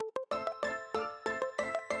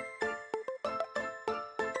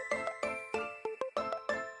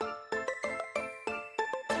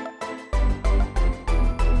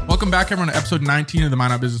Welcome back, everyone, to episode 19 of the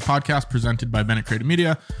Minot Business Podcast, presented by Bennett Creative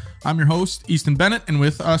Media. I'm your host, Easton Bennett, and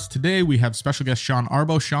with us today, we have special guest Sean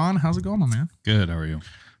Arbaut. Sean, how's it going, my man? Good. How are you?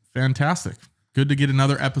 Fantastic. Good to get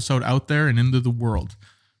another episode out there and into the world.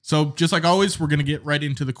 So just like always, we're going to get right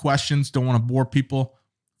into the questions. Don't want to bore people.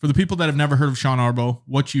 For the people that have never heard of Sean Arbaut,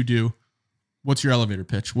 what you do, what's your elevator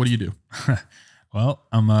pitch? What do you do? Well,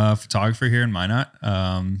 I'm a photographer here in Minot.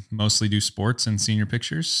 Mostly do sports and senior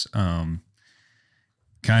pictures.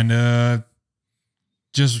 Kind of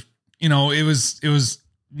just, it was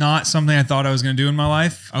not something I thought I was going to do in my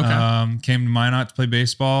life. Okay. Came to Minot to play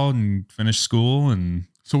baseball and finish school. And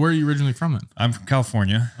So where are you originally from then? I'm from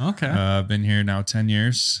California. Okay. I've been here now 10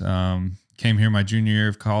 years. Came here my junior year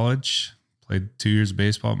of college, played 2 years of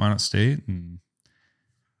baseball at Minot State. And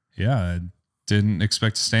yeah, I didn't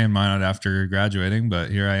expect to stay in Minot after graduating,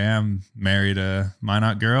 but here I am, married a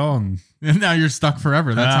Minot girl. And now you're stuck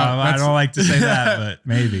forever. I don't like to say that, but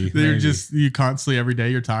maybe. You constantly every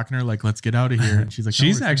day you're talking to her like, let's get out of here. And she's like,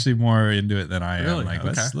 she's actually more into it than I am. Really? Like,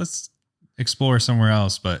 Okay. let's explore somewhere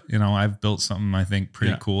else. But I've built something I think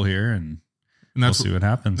pretty cool here, and we'll see what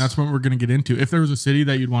happens. That's what we're going to get into. If there was a city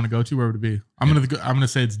that you'd want to go to, where would it be? I'm going to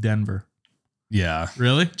say it's Denver. Yeah.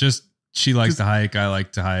 Really? Just she likes to hike. I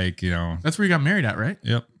like to hike, That's where you got married at, right?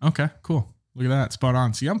 Yep. Okay, cool. Look at that. Spot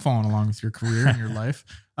on. See, I'm following along with your career and your life.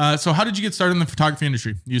 So how did you get started in the photography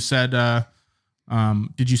industry? You said,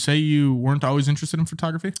 did you say you weren't always interested in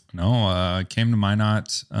photography? No, I came to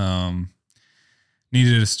Minot,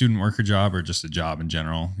 needed a student worker job or just a job in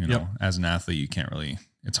general. Yep. As an athlete,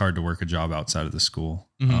 it's hard to work a job outside of the school.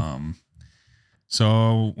 Mm-hmm.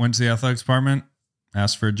 So went to the athletics department,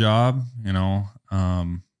 asked for a job,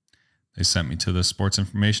 they sent me to the sports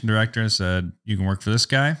information director and said, you can work for this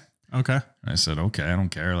guy. Okay. And I said, okay, I don't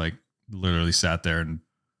care. Like literally sat there and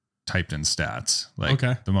typed in stats, like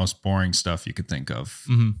the most boring stuff you could think of.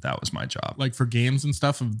 Mm-hmm. That was my job. Like for games and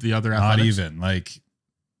stuff of the other Not athletics? even like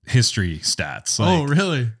history stats. Like, Oh,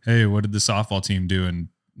 really? hey, what did the softball team do in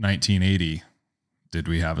 1980? Did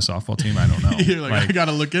we have a softball team? I don't know. You're like, I got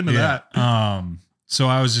to look into that. So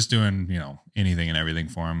I was just doing, anything and everything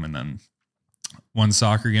for him. And then one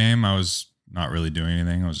soccer game, I was not really doing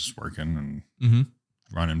anything. I was just working and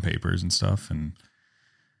running papers and stuff. And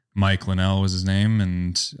Mike Linnell was his name.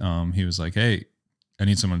 And he was like, hey, I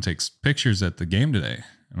need someone to take pictures at the game today.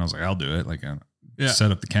 And I was like, I'll do it. Like,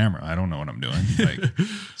 set up the camera. I don't know what I'm doing. Like,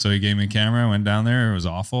 so he gave me a camera. I went down there. It was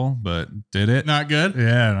awful, but did it. Not good?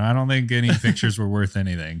 Yeah. And I don't think any pictures were worth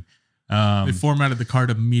anything. They formatted the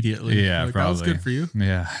card immediately. Yeah, like, probably. That was good for you.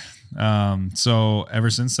 Yeah. So ever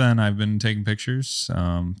since then, I've been taking pictures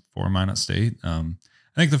for Minot State. I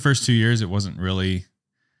think the first 2 years, it wasn't really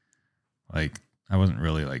like, I wasn't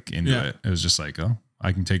really like into it. It was just like, oh,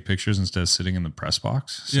 I can take pictures instead of sitting in the press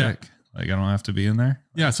box. Sick. Yeah. Like I don't have to be in there.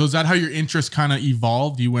 Yeah. So is that how your interest kind of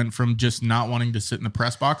evolved? You went from just not wanting to sit in the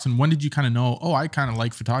press box. And when did you kind of know, I kind of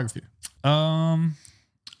like photography?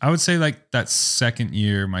 I would say like that second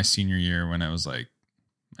year, my senior year, when I was like,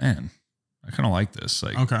 man, I kind of like this.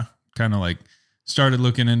 Like, okay. Kind of like started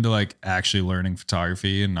looking into like actually learning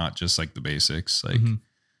photography and not just like the basics. Like,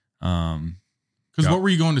 because what were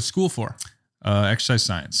you going to school for? Exercise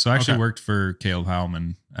science. So I actually worked for Caleb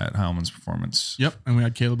Howman at Howman's Performance. Yep. And we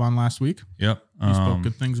had Caleb on last week. Yep. He spoke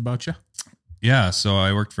good things about you. Yeah. So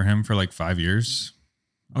I worked for him for like 5 years.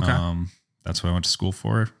 Okay. That's what I went to school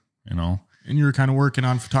for, And you were kind of working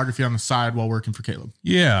on photography on the side while working for Caleb.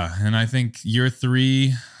 Yeah. And I think year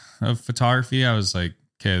 3 of photography, I was like,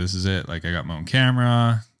 okay, this is it. Like I got my own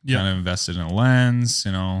camera, kind of invested in a lens,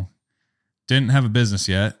 didn't have a business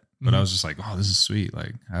yet, but I was just like, oh, this is sweet.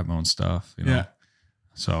 Like I have my own stuff, Yeah.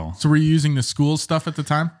 So were you using the school stuff at the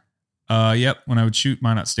time? Yep. When I would shoot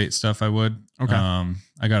Minot State stuff, I would. Okay.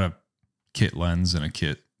 I got a kit lens and a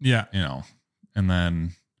kit, and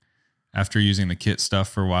then after using the kit stuff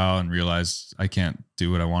for a while and realized I can't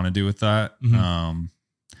do what I want to do with that,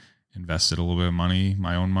 invested a little bit of money,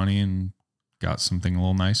 my own money, and got something a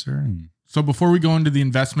little nicer. And so before we go into the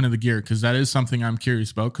investment of the gear, because that is something I'm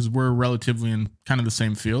curious about, because we're relatively in kind of the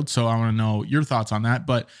same field. So I want to know your thoughts on that.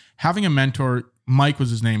 But having a mentor, Mike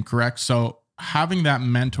was his name, correct? So having that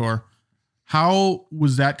mentor, how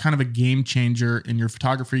was that kind of a game changer in your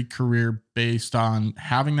photography career based on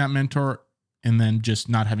having that mentor and then just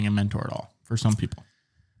not having a mentor at all for some people?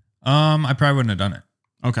 I probably wouldn't have done it.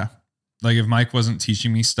 Okay. Like if Mike wasn't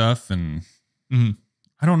teaching me stuff, and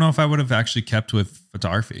I don't know if I would have actually kept with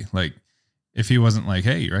photography. Like if he wasn't like,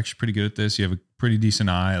 hey, you're actually pretty good at this. You have a pretty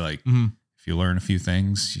decent eye. Like if you learn a few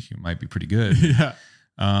things, you might be pretty good. Yeah.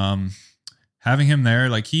 Having him there,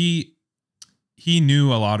 like he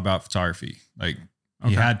knew a lot about photography. Like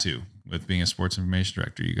he had to, with being a sports information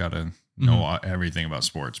director. You got to know everything about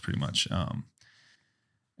sports pretty much.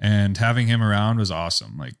 And having him around was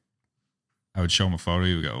awesome. Like I would show him a photo.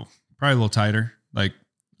 He would go, probably a little tighter. Like,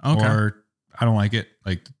 or I don't like it.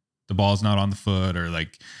 Like the ball's not on the foot or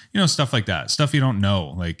like, stuff like that. Stuff you don't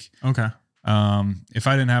know. Like, if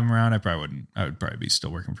I didn't have him around, I would probably be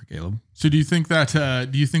still working for Caleb. So do you think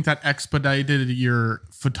that expedited your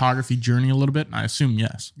photography journey a little bit? And I assume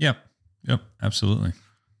yes. Yep. Absolutely.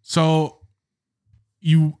 So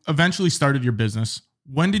you eventually started your business.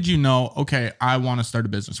 When did you know, okay, I want to start a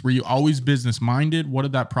business? Were you always business minded? What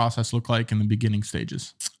did that process look like in the beginning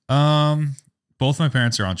stages? Both my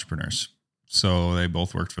parents are entrepreneurs. So they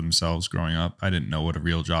both worked for themselves growing up. I didn't know what a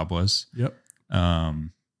real job was. Yep.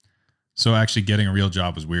 So actually getting a real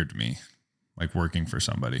job was weird to me. Like working for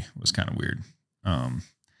somebody was kind of weird.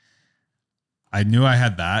 I knew I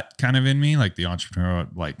had that kind of in me, like the entrepreneurial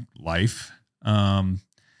like life.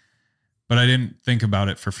 But I didn't think about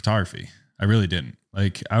it for photography. I really didn't.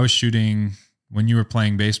 Like I was shooting when you were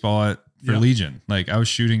playing baseball for Legion. Like I was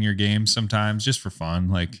shooting your games sometimes just for fun.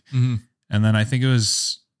 Like, and then I think it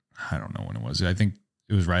was, I don't know when it was. I think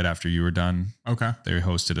it was right after you were done. Okay. They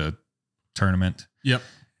hosted a tournament. Yep.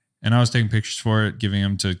 And I was taking pictures for it, giving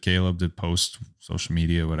them to Caleb to post social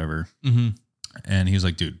media, whatever. And he was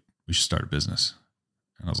like, dude, we should start a business.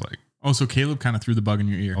 And I was like, oh, so Caleb kind of threw the bug in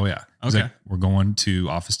your ear. Oh yeah. Okay. Like, we're going to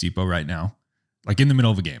Office Depot right now. Like in the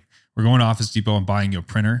middle of a game, we're going to Office Depot and buying you a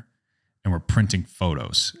printer and we're printing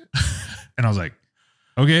photos. And I was like,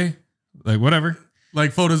 okay, like whatever.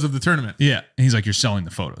 Like photos of the tournament. Yeah. And he's like, you're selling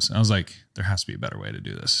the photos. And I was like, there has to be a better way to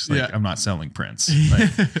do this. Like I'm not selling prints.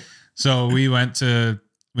 Like, so we ended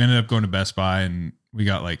up going to Best Buy and we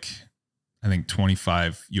got like, I think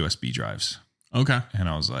 25 USB drives. Okay. And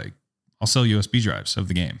I was like, I'll sell USB drives of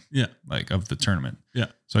the game. Yeah. Like of the tournament. Yeah.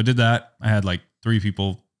 So I did that. I had like 3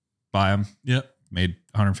 people buy them. Yep. Made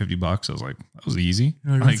 $150. I was like, that was easy.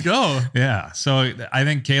 Like, let's go. Yeah. So I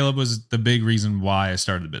think Caleb was the big reason why I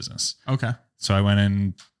started the business. Okay. So I went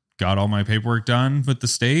and got all my paperwork done with the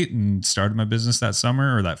state and started my business that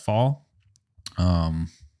summer or that fall.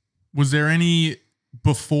 Was there any,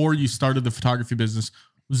 before you started the photography business,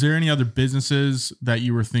 was there any other businesses that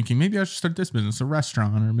you were thinking, maybe I should start this business, a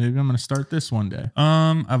restaurant, or maybe I'm going to start this one day?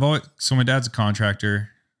 So my dad's a contractor.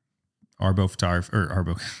 Arbaut photographer, or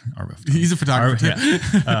Arbaut. He's a photographer.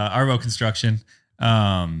 Arbaut construction.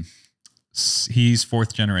 He's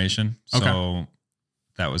 4th generation. So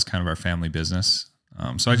that was kind of our family business.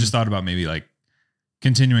 So I just thought about maybe like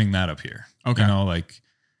continuing that up here. Okay. Like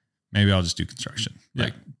maybe I'll just do construction. Yeah.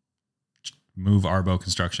 Like move Arbaut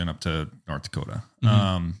construction up to North Dakota.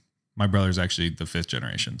 My brother's actually the 5th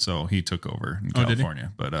generation. So he took over in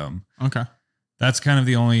California. But okay. That's kind of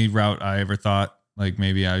the only route I ever thought like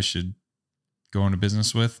maybe I should go into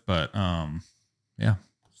business with, but yeah.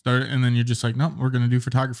 Start, and then you're just like, nope, we're going to do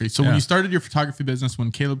photography. So when you started your photography business, when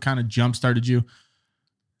Caleb kind of jump started you,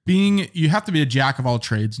 you have to be a jack of all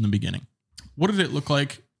trades in the beginning. What did it look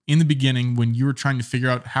like in the beginning when you were trying to figure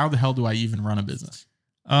out how the hell do I even run a business?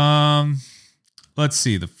 Let's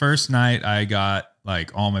see. The first night I got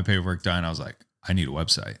like all my paperwork done, I was like, I need a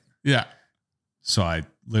website. Yeah. So I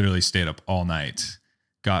literally stayed up all night,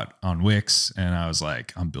 got on Wix, and I was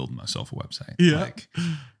like, I'm building myself a website. Yeah.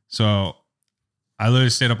 So I literally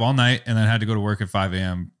stayed up all night and then had to go to work at 5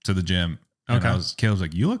 a.m. to the gym. And Caleb's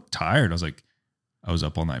like, you look tired. I was like, I was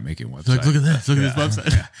up all night making a website. Like, look at this. Look at this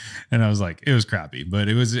website. Yeah. And I was like, it was crappy, but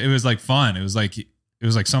it was like fun. It was like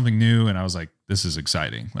something new. And I was like, this is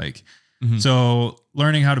exciting. Like, so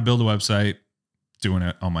learning how to build a website, doing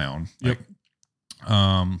it on my own. Yep.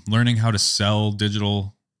 Learning how to sell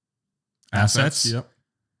digital assets. Yep.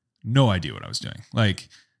 No idea what I was doing. Like,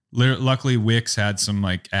 luckily Wix had some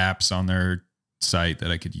like apps on their site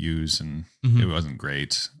that I could use, and it wasn't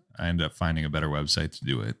great. I ended up finding a better website to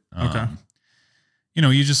do it. Okay.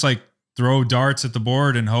 You just like throw darts at the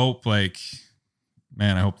board and hope like,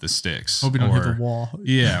 man, I hope this sticks. Hope you don't hit the wall.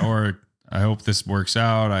 Yeah. Or I hope this works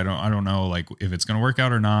out. I don't know like if it's going to work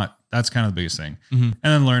out or not. That's kind of the biggest thing. And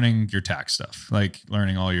then learning your tax stuff, like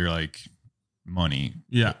learning all your like money.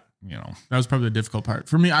 Yeah. That was probably the difficult part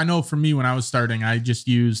for me. I know for me, when I was starting, I just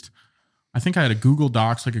used, I think I had a Google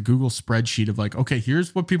Docs, like a Google spreadsheet of like, okay,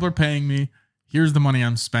 here's what people are paying me. Here's the money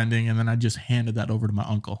I'm spending. And then I just handed that over to my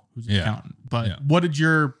uncle who's an accountant. But what did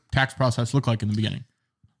your tax process look like in the beginning?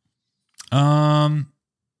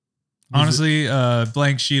 Honestly, a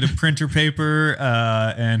blank sheet of printer paper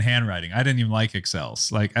and handwriting. I didn't even like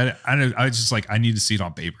Excels. Like I was just like, I need to see it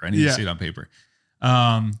on paper. I need to see it on paper.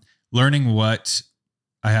 Learning what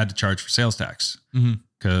I had to charge for sales tax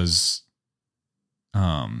because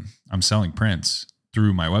I'm selling prints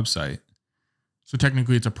through my website. So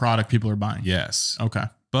technically it's a product people are buying. Yes. Okay.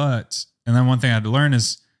 And then one thing I had to learn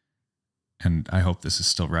is, and I hope this is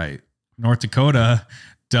still right, North Dakota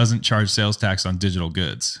doesn't charge sales tax on digital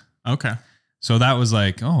goods. Okay. So that was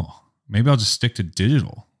like, oh, maybe I'll just stick to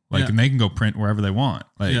digital. Like, Yeah. and they can go print wherever they want.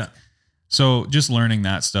 Like, Yeah. so just learning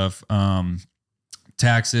that stuff.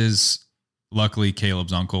 Taxes, luckily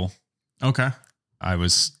Caleb's uncle. Okay. I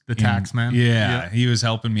was The tax man. Yeah, he was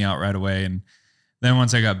helping me out right away. And then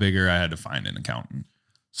once I got bigger, I had to find an accountant.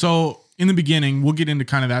 So in the beginning, we'll get into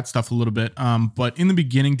kind of that stuff a little bit. But in the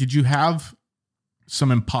beginning, did you have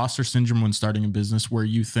some imposter syndrome when starting a business where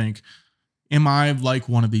you think, am I like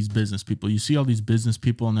one of these business people? You see all these business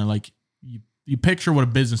people and they're like, you picture what a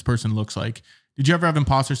business person looks like. Did you ever have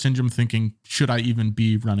imposter syndrome thinking, should I even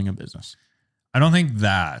be running a business? I don't think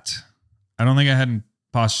I had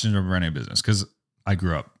imposter syndrome running a business because I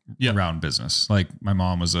grew up around business. Like my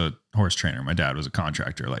mom was a horse trainer. My dad was a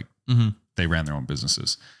contractor. Like they ran their own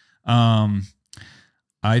businesses.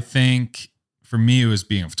 I think for me, it was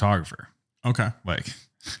being a photographer. Okay. Like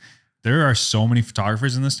there are so many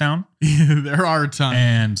photographers in this town. There are a ton.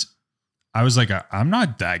 And I was like, I'm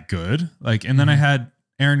not that good. Like, and then I had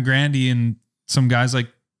Aaron Grandy and some guys like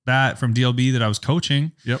that from DLB that I was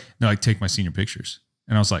coaching. Yep. They're like, take my senior pictures.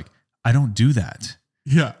 And I was like, I don't do that.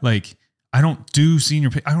 Yeah. Like, I don't do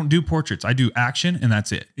I don't do portraits. I do action and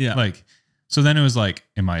that's it. Yeah. Like, so then it was like,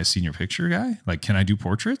 am I a senior picture guy? Like, can I do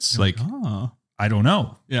portraits? You're like, oh. I don't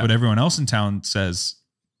know. Yeah. But everyone else in town says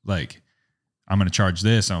like, I'm going to charge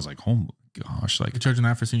this. And I was like, oh my gosh, like You're charging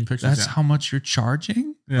that for senior pictures. that's how much you're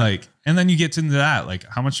charging. Yeah. Like, and then you get into that, like,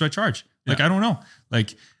 how much do I charge? Like, I don't know.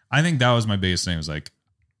 Like, I think that was my biggest thing was like,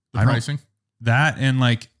 the pricing. That and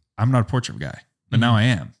like, I'm not a portrait guy, but now I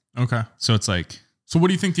am. Okay. So it's like, so what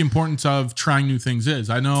do you think the importance of trying new things is?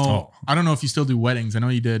 I know, I don't know if you still do weddings. I know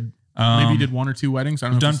you did, maybe you did 1 or 2 weddings. I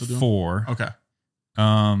don't know I've if you done still 4. Okay.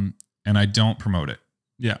 And I don't promote it.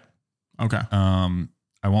 Yeah. Okay. I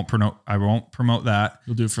won't promote that.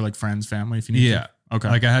 You'll do it for like friends, family if you need to. Okay.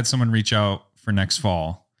 Like I had someone reach out for next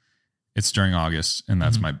fall. It's during August and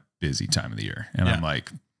that's my busy time of the year. And I'm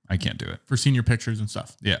like, I can't do it. For senior pictures and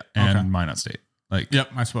stuff. Yeah. And Minot State. Like, yep,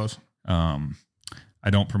 I suppose. I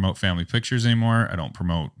don't promote family pictures anymore. I don't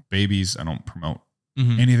promote babies. I don't promote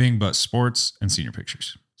anything but sports and senior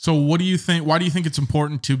pictures. So what do you think? Why do you think it's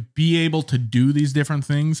important to be able to do these different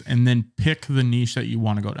things and then pick the niche that you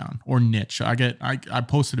want to go down or niche? I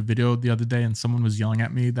posted a video the other day and someone was yelling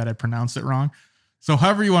at me that I pronounced it wrong. So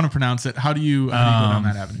however you want to pronounce it, how do you go down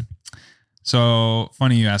that avenue? So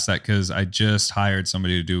funny you asked that because I just hired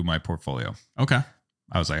somebody to do my portfolio. Okay.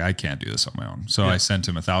 I was like, I can't do this on my own. So I sent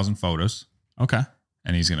him 1,000 photos. Okay.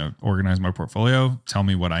 And he's going to organize my portfolio, tell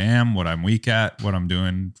me what I am, what I'm weak at, what I'm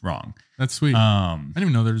doing wrong. That's sweet. I didn't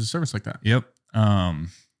even know there was a service like that. Yep.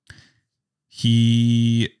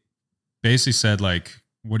 He basically said like,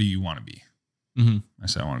 what do you want to be? I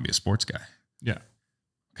said, I want to be a sports guy. Yeah.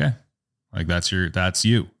 Okay. Like that's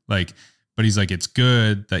you. Like, but he's like, it's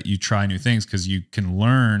good that you try new things because you can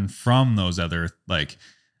learn from those other, like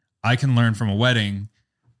I can learn from a wedding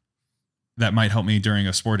that might help me during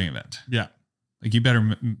a sporting event. Yeah. Like you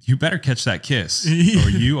better catch that kiss or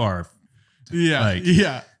you are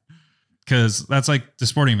because that's like the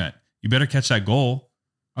sporting event. You better catch that goal.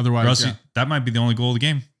 Otherwise, or else that might be the only goal of the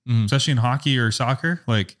game, especially in hockey or soccer.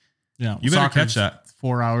 Like, you better catch that.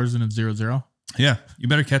 4 hours and it's 0-0. Yeah, you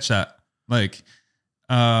better catch that. Like,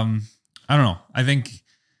 I don't know. I think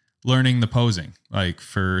learning the posing, like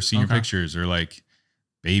for senior pictures or like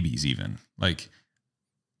babies, even like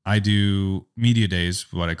I do media days,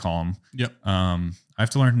 what I call them. Yep. I have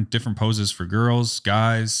to learn different poses for girls,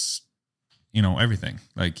 guys, everything.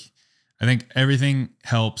 Like, I think everything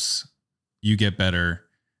helps you get better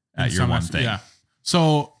at your one thing. Yeah.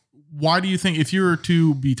 So why do you think if you were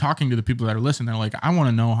to be talking to the people that are listening, they're like, I want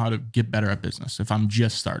to know how to get better at business. If I'm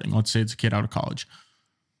just starting, let's say it's a kid out of college,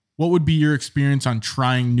 what would be your experience on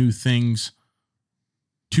trying new things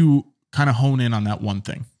to kind of hone in on that one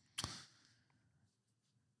thing?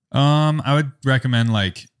 I would recommend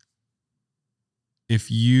like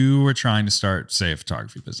if you were trying to start, say, a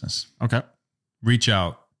photography business, reach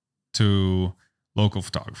out to local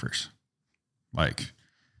photographers. Like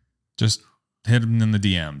just hit them in the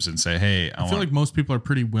DMs and say, hey, I feel like most people are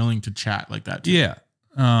pretty willing to chat like that too. Yeah.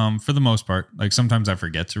 For the most part, like sometimes I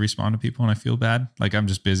forget to respond to people and I feel bad. Like I'm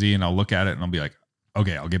just busy and I'll look at it and I'll be like,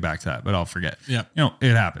 okay, I'll get back to that, but I'll forget. Yeah.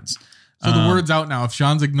 It happens. So the word's out now. If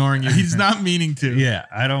Sean's ignoring you, he's not meaning to. Yeah.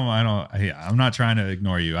 I'm not trying to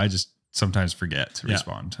ignore you. I just sometimes forget to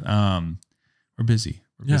respond. We're busy.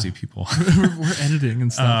 We're busy people. We're editing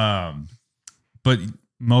and stuff. But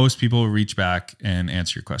most people reach back and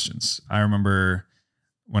answer your questions. I remember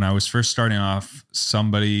when I was first starting off,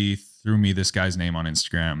 somebody threw me this guy's name on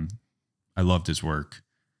Instagram. I loved his work.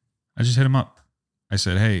 I just hit him up. I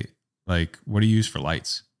said, hey, like, what do you use for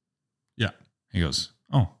lights? Yeah. He goes,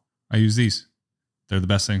 oh, I use these. They're the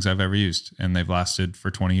best things I've ever used. And they've lasted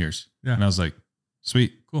for 20 years. Yeah. And I was like,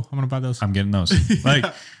 sweet. Cool. I'm going to buy those. I'm getting those.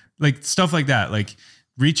 Yeah. Like stuff like that. Like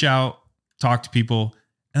reach out, talk to people,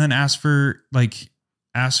 and then ask for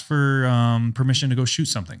permission to go shoot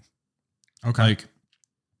something. Okay. Like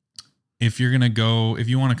if you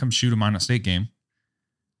want to come shoot a Minot State game,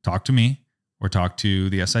 talk to me or talk to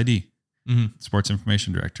the SID, sports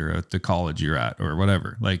information director at the college you're at or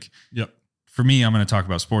whatever. Like, yep. For me, I'm going to talk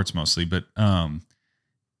about sports mostly, but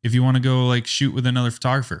if you want to go like shoot with another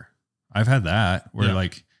photographer, I've had that where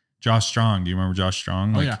like Josh Strong, do you remember Josh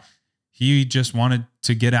Strong? Like, he just wanted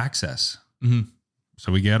to get access. Mm-hmm.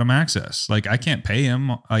 So we get him access. Like I can't pay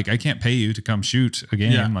him. Like I can't pay you to come shoot a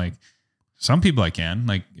game. Yeah. Like some people I can,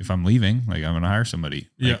 like if I'm leaving, like I'm going to hire somebody.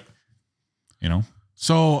 Like, you know?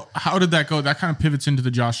 So how did that go? That kind of pivots into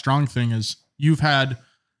the Josh Strong thing is you've had,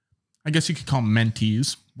 I guess you could call them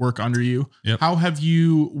mentees work under you. Yep. How have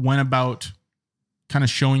you went about kind of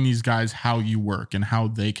showing these guys how you work and how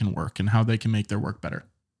they can work and how they can make their work better?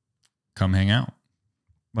 Come hang out.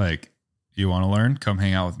 Like you want to learn? Come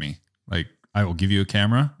hang out with me. Like I will give you a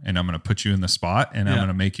camera and I'm going to put you in the spot and I'm going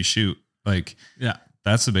to make you shoot. Like,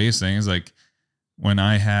 that's the biggest thing is like when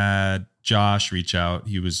I had Josh reach out,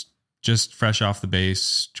 he was just fresh off the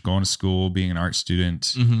base, going to school, being an art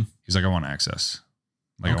student. Mm-hmm. He's like, I want access.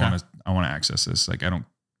 Like I want to access this. Like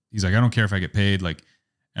he's like, I don't care if I get paid. Like,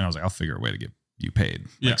 and I was like, I'll figure a way to get you paid,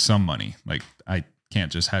 like some money. Like I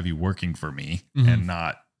can't just have you working for me and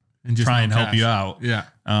not just try and help you out. Yeah.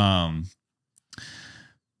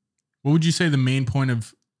 What would you say the main point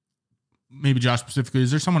of maybe Josh specifically? Is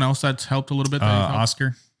there someone else that's helped a little bit?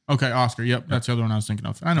 Oscar. Okay. Oscar. Yep. That's the other one I was thinking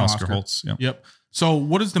of. I know Oscar Holtz. Yep. So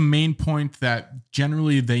what is the main point that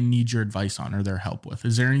generally they need your advice on or their help with?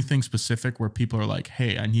 Is there anything specific where people are like,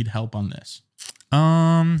 hey, I need help on this?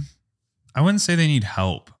 I wouldn't say they need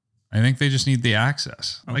help. I think they just need the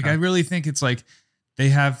access. Okay. Like, I really think it's like they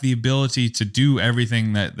have the ability to do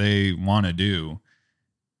everything that they want to do.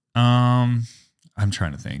 I'm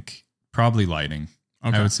trying to think. Probably lighting.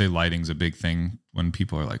 Okay. I would say lighting's a big thing when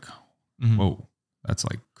people are like, whoa, that's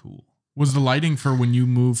like cool. Was the lighting for when you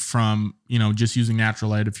move from, just using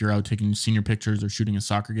natural light if you're out taking senior pictures or shooting a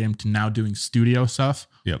soccer game to now doing studio stuff?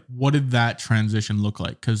 Yep. What did that transition look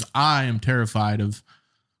like? Because I am terrified of,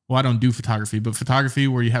 well, I don't do photography, but photography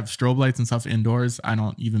where you have strobe lights and stuff indoors, I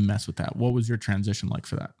don't even mess with that. What was your transition like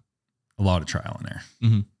for that? A lot of trial and error.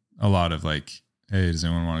 Mm-hmm. A lot of like, hey, does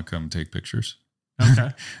anyone want to come take pictures?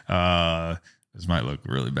 Okay. This might look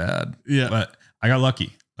really bad. Yeah. But I got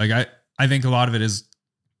lucky. Like I think a lot of it is,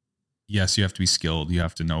 yes, you have to be skilled. You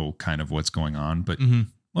have to know kind of what's going on, but a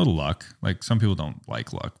little luck. Like some people don't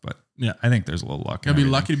like luck, but I think there's a little luck. Gotta be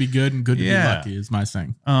lucky to be good and good to be lucky is my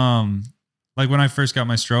thing. Like when I first got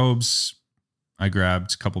my strobes, I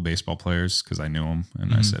grabbed a couple baseball players because I knew them.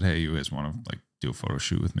 And I said, hey, you guys want to like do a photo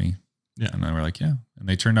shoot with me? Yeah. And they were like, yeah. And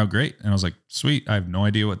they turned out great. And I was like, sweet. I have no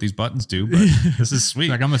idea what these buttons do, but this is sweet.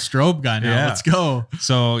 Like I'm a strobe guy now. Yeah. Let's go.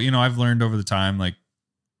 So, I've learned over the time, like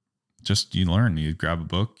just you learn, you grab a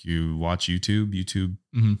book, you watch YouTube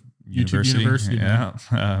University.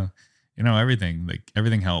 Yeah. Everything, like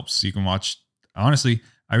everything helps. You can watch, honestly,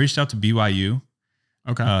 I reached out to BYU.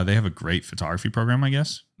 Okay. They have a great photography program, I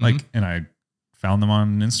guess. And I found them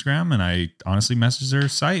on Instagram and I honestly messaged their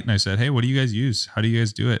site and I said, hey, what do you guys use? How do you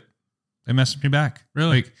guys do it? They messaged me back.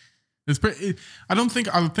 Really? Like, it's pretty, I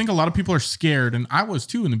think a lot of people are scared. And I was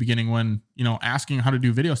too in the beginning when, asking how to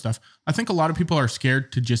do video stuff. I think a lot of people are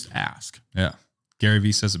scared to just ask. Yeah. Gary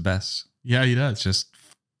Vee says it best. Yeah, he does. Just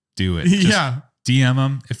do it. Just DM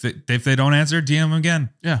them. If they don't answer, DM them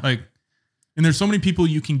again. Yeah. And there's so many people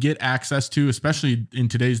you can get access to, especially in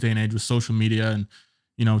today's day and age with social media and,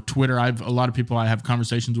 Twitter. A lot of people I have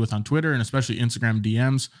conversations with on Twitter and especially Instagram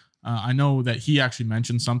DMs. I know that he actually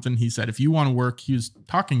mentioned something. He said, if you want to work, he was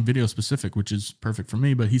talking video specific, which is perfect for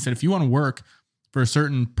me. But he said, if you want to work for a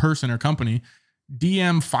certain person or company,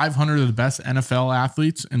 DM 500 of the best NFL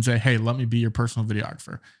athletes and say, hey, let me be your personal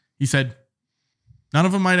videographer. He said, none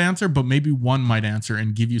of them might answer, but maybe one might answer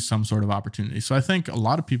and give you some sort of opportunity. So I think a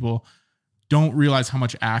lot of people don't realize how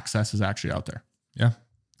much access is actually out there. Yeah,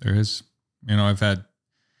 there is. I've had,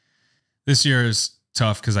 this year is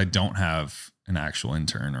tough because I don't have an actual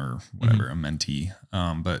intern or whatever, a mentee.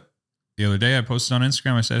 But the other day I posted on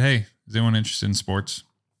Instagram, I said, hey, is anyone interested in sports?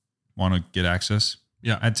 Want to get access?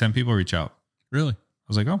 Yeah. I had 10 people reach out. Really? I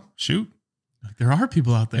was like, oh, shoot. Like, there are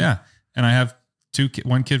people out there. Yeah. And I have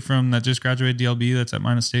one kid from that just graduated DLB that's at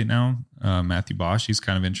Minot State now, Matthew Bosch. He's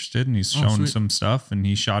kind of interested and he's shown some stuff, and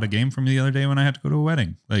he shot a game for me the other day when I had to go to a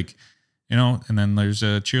wedding. Like, you know, and then there's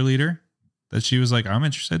a cheerleader that she was like, I'm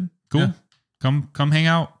interested. Cool. Yeah. Come hang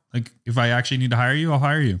out. Like, if I actually need to hire you, I'll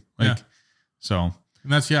hire you. Like, so.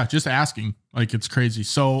 And that's, just asking. Like, it's crazy.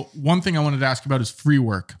 So one thing I wanted to ask about is free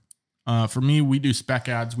work. For me, we do spec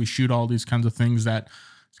ads. We shoot all these kinds of things that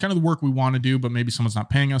it's kind of the work we want to do, but maybe someone's not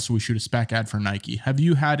paying us. So we shoot a spec ad for Nike. Have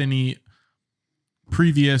you had any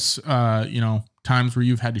previous, times where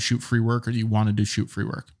you've had to shoot free work, or you wanted to shoot free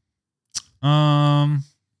work? I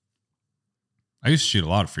used to shoot a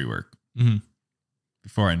lot of free work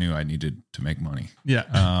before I knew I needed to make money.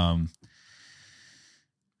 Yeah.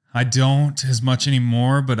 I don't as much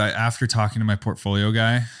anymore, but after talking to my portfolio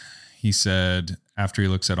guy, he said after he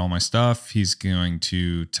looks at all my stuff, he's going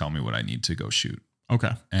to tell me what I need to go shoot.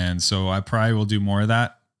 Okay. And so I probably will do more of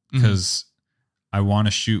that because I want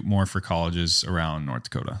to shoot more for colleges around North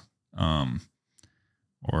Dakota.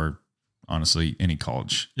 Or honestly, any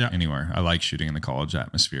college, anywhere. I like shooting in the college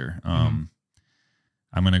atmosphere. I'm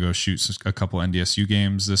going to go shoot a couple NDSU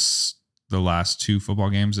games the last 2 football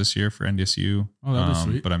games this year for NDSU. Oh, that was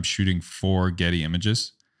sweet. But I'm shooting 4 Getty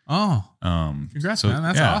Images. Oh, congrats, man.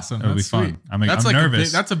 That's awesome. It'll be fun. I'm like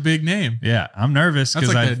nervous. That's a big name. Yeah. I'm nervous.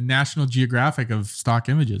 That's like the National Geographic of stock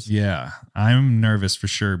images. Yeah. I'm nervous for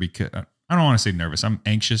sure because I don't want to say nervous. I'm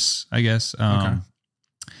anxious, I guess. Because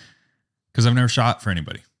I've never shot for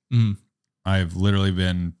anybody. I've literally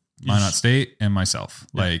been Minot State and myself.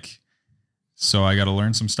 Yeah. Like, so I got to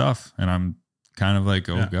learn some stuff, and I'm kind of like,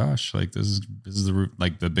 oh gosh, like this is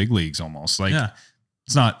the big leagues almost. Like,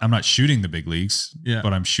 I'm not shooting the big leagues,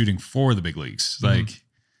 but I'm shooting for the big leagues. Like,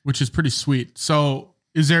 which is pretty sweet. So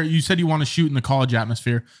you said you want to shoot in the college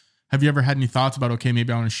atmosphere. Have you ever had any thoughts about, okay,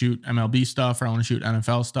 maybe I want to shoot MLB stuff, or I want to shoot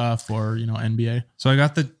NFL stuff, or, NBA? So I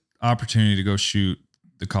got the opportunity to go shoot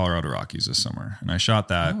the Colorado Rockies this summer, and I shot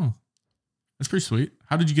that. Oh, that's pretty sweet.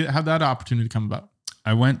 How'd that opportunity come about?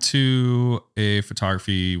 I went to a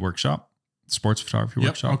photography workshop, sports photography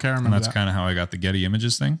workshop. Okay, I remember and that's kind of how I got the Getty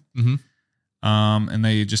Images thing. And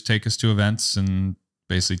they just take us to events and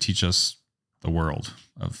basically teach us the world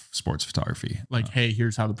of sports photography. Like, hey,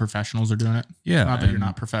 here's how the professionals are doing it. Yeah. Not that you're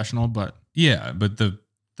not professional, but but the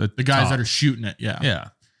guys that are shooting it. Yeah. Yeah.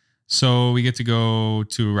 So we get to go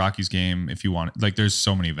to a Rockies game if you want. Like, there's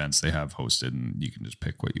so many events they have hosted, and you can just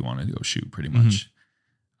pick what you want to go shoot pretty much.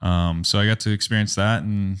 So I got to experience that.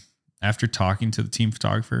 And after talking to the team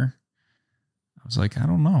photographer, I was like, I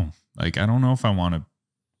don't know. Like, I don't know if I want to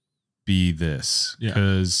be this.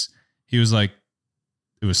 Because he was like,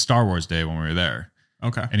 it was Star Wars Day when we were there.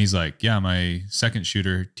 Okay. And he's like, yeah, my second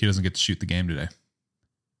shooter, he doesn't get to shoot the game today.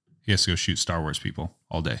 He has to go shoot Star Wars people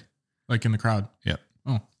all day. Like in the crowd? Yep.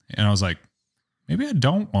 Oh. And I was like, maybe I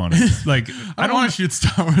don't want to. Like, I don't want to shoot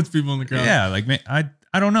Star Wars people in the crowd. Yeah. Like,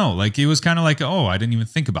 I don't know. Like, it was kind of like, oh, I didn't even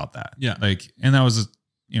think about that. Yeah. Like, and that was,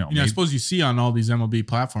 I suppose you see on all these MLB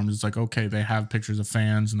platforms, it's like, okay, they have pictures of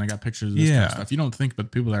fans and they got pictures of this kind of stuff. You don't think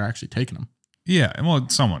about the people that are actually taking them. Yeah. And well,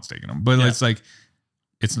 someone's taking them, but it's like,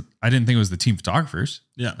 I didn't think it was the team photographers.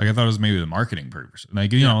 Yeah. Like, I thought it was maybe the marketing purpose.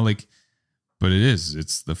 Like, but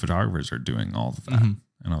it's the photographers are doing all of that. And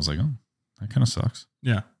I was like, oh, that kind of sucks.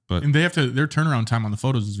 Yeah. But and their turnaround time on the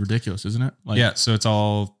photos is ridiculous, isn't it? Like, yeah. So it's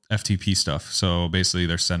all FTP stuff. So basically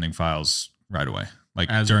they're sending files right away, like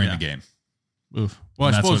during the game. Oof. Well,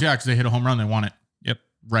 I suppose, because they hit a home run, they want it. Yep.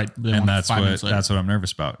 Right. And that's what I'm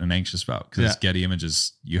nervous about and anxious about, because Getty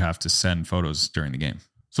Images, you have to send photos during the game.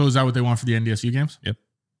 So is that what they want for the NDSU games? Yep.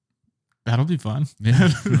 That'll be fun. Yeah.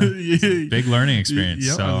 Big learning experience.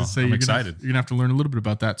 Yep, so I'm excited. You're going to have to learn a little bit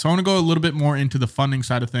about that. So I want to go a little bit more into the funding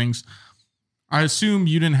side of things. I assume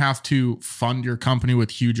you didn't have to fund your company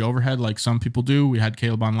with huge overhead like some people do. We had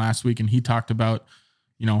Caleb on last week, and he talked about,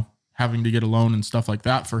 having to get a loan and stuff like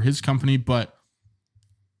that for his company. But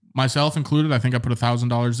myself included, I think I put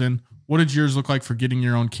 $1,000 in. What did yours look like for getting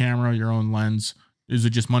your own camera, your own lens? Is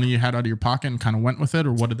it just money you had out of your pocket and kind of went with it,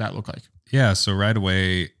 or what did that look like? Yeah. So right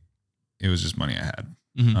away, it was just money I had.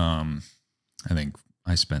 I think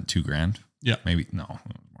I spent $2,000. Yeah. Maybe more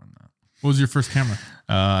than that. What was your first camera?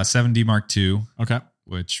 7D Mark II. Okay.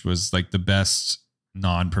 Which was like the best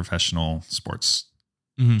non-professional sports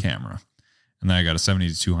camera. And then I got a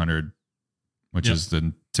 70-200, which is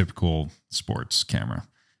the typical sports camera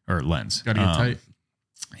or lens. Got to get tight.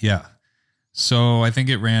 Yeah. So I think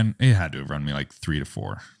it had to have run me like $3,000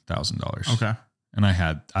 to $4,000. Okay.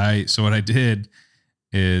 And so what I did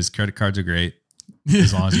is, credit cards are great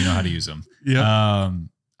as long as you know how to use them. Yeah.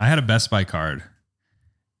 I had a Best Buy card,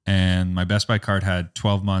 and my Best Buy card had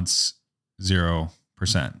 12 months 0%.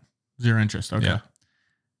 Zero interest. Okay. Yeah.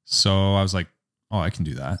 So I was like, oh, I can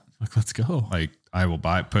do that. Like, let's go. Like I will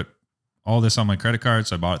put all this on my credit card.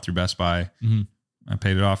 So I bought it through Best Buy. Mm-hmm. I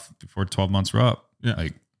paid it off before 12 months were up. Yeah.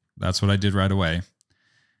 Like that's what I did right away.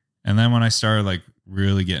 And then when I started like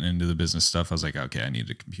really getting into the business stuff, I was like, okay, I need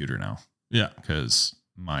a computer now. Yeah. Because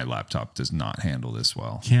my laptop does not handle this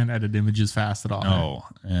well. Can't edit images fast at all. No.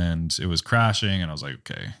 And it was crashing and I was like,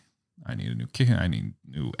 okay, I need a new kit. I need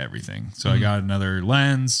new everything. So I got another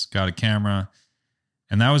lens, got a camera.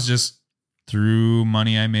 And that was just through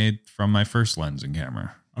money I made from my first lens and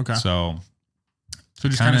camera. Okay. So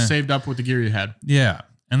just kind of saved up with the gear you had. Yeah.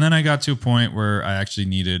 And then I got to a point where I actually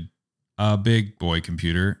needed a big boy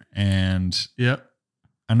computer and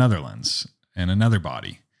another lens and another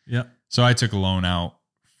body. Yep. So I took a loan out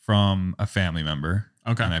from a family member.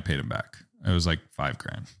 Okay. And I paid him back. It was like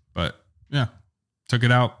 $5,000, but yeah, took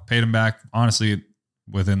it out, paid him back. Honestly,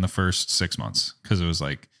 within the first 6 months, because it was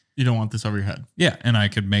like, you don't want this over your head. Yeah. And I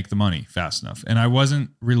could make the money fast enough. And I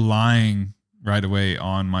wasn't relying right away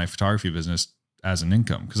on my photography business as an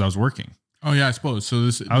income because I was working. Oh yeah, I suppose. So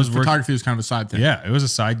photography was kind of a side thing. Yeah. It was a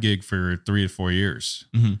side gig for 3 to 4 years.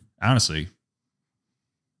 Mm-hmm. Honestly,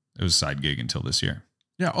 it was a side gig until this year.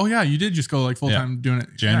 Yeah. Oh yeah. You did just go like full time doing it.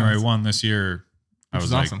 January 1 this year. I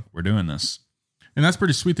was like, awesome. We're doing this. And that's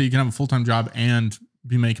pretty sweet that you can have a full-time job and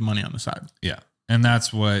be making money on the side. Yeah. And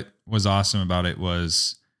that's what was awesome about it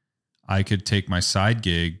was I could take my side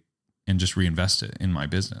gig and just reinvest it in my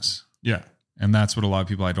business. Yeah. And that's what a lot of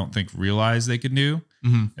people I don't think realize they could do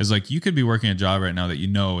is like, you could be working a job right now that you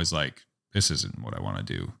know is like, this isn't what I want to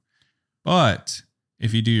do. But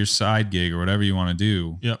if you do your side gig or whatever you want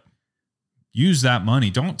to do, use that money.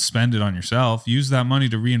 Don't spend it on yourself. Use that money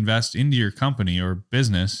to reinvest into your company or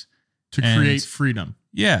business. To create freedom.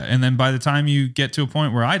 Yeah. And then by the time you get to a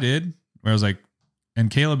point where I did, where I was like,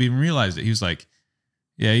 and Caleb even realized it, he was like,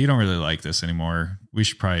 yeah, you don't really like this anymore. We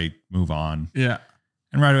should probably move on. Yeah.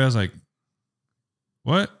 And right away I was like,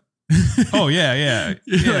 what? Oh yeah. Yeah.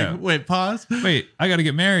 Yeah. Like, wait, pause. Wait, I got to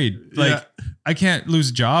get married. Like I can't lose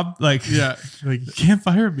a job. Like, like you can't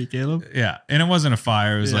fire me, Caleb. Yeah. And it wasn't a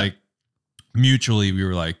fire. It was like mutually we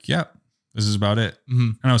were like, yep, this is about it. Mm-hmm.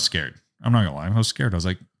 And I was scared. I'm not gonna lie. I was scared. I was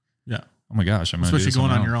like, oh my gosh, I'm especially going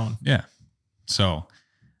on your own. Yeah. So,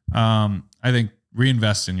 I think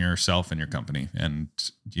reinvest in yourself and your company, and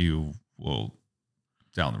you will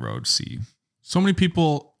down the road see so many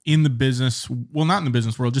people in the business. Well, not in the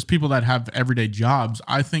business world, just people that have everyday jobs.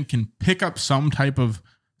 I think can pick up some type of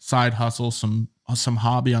side hustle, some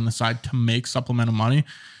hobby on the side to make supplemental money.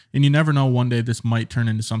 And you never know. One day this might turn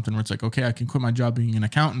into something where it's like, okay, I can quit my job being an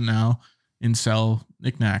accountant now and sell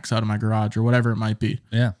knickknacks out of my garage or whatever it might be.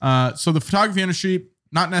 Yeah. So the photography industry,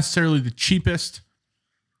 not necessarily the cheapest.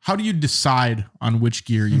 How do you decide on which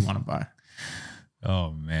gear you want to buy? Oh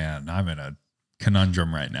man, I'm in a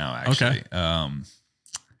conundrum right now, actually. Okay.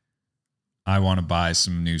 I want to buy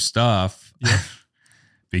some new stuff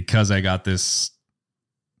because I got this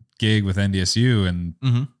gig with NDSU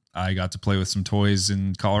and I got to play with some toys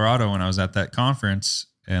in Colorado when I was at that conference.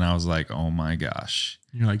 And I was like, oh my gosh.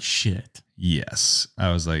 You're like, shit. Yes.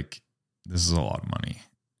 I was like, this is a lot of money.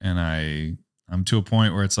 And I'm to a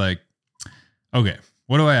point where it's like, okay,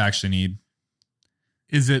 what do I actually need?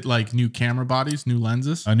 Is it like new camera bodies, new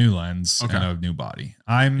lenses? A new lens and a new body.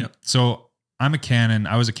 So I'm a Canon.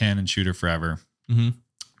 I was a Canon shooter forever. Mm-hmm.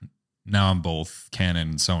 Now I'm both Canon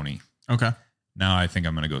and Sony. Okay. Now I think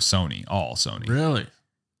I'm going to go Sony, all Sony. Really?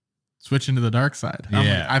 Switching to the dark side.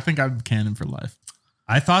 Yeah. I think I'm Canon for life.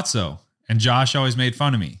 I thought so. And Josh always made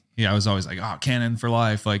fun of me. I was always like, oh, Canon for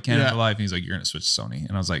life, like Canon for life. And he's like, you're going to switch to Sony.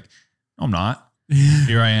 And I was like, no, I'm not.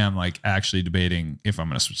 Here I am like actually debating if I'm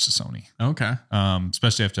going to switch to Sony. Okay.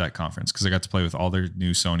 Especially after that conference, because I got to play with all their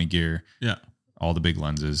new Sony gear. Yeah. All the big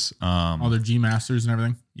lenses. All their G Masters and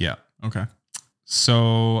everything. Yeah. Okay.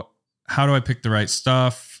 So how do I pick the right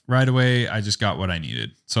stuff? Right away, I just got what I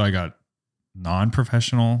needed. So I got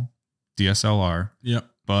non-professional DSLR. Yep.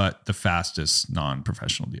 But the fastest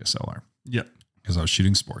non-professional DSLR. Yep. Because I was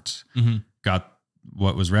shooting sports. Mm-hmm. Got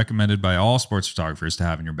what was recommended by all sports photographers to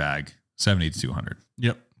have in your bag, 70 to 200.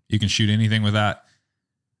 Yep. You can shoot anything with that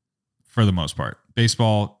for the most part.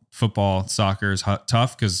 Baseball, football, soccer is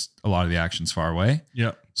tough because a lot of the action's far away.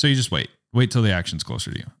 Yep. So you just wait till the action's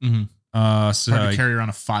closer to you. Mm-hmm. So hard to carry around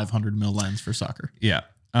a 500 mil lens for soccer. Yeah.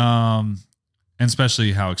 And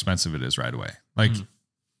especially how expensive it is right away. Like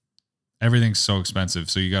everything's so expensive.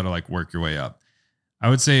 So you got to like work your way up. I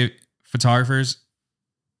would say photographers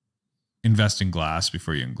invest in glass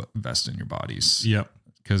before you invest in your bodies. Yep.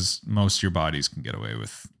 Because most of your bodies can get away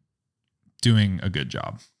with doing a good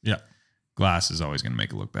job. Yeah. glass is always going to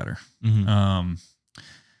make it look better. Mm-hmm.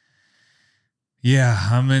 Yeah,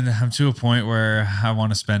 I'm to a point where I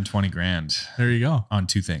want to spend 20 grand. There you go. On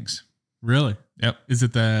 2 things. Really? Yep. Is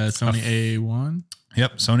it the Sony A1?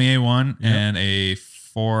 Yep. Sony A1 and a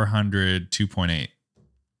 400 2.8.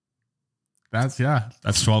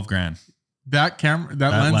 That's 12 grand. That camera,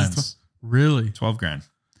 that lens. Really? 12 grand.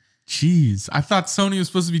 Jeez. I thought Sony was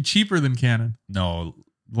supposed to be cheaper than Canon. No,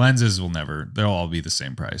 lenses they'll all be the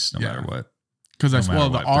same price no matter what. Because the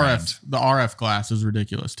RF glass is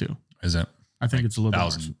ridiculous too. Is it? I think it's a little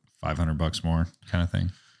 $1,500 more kind of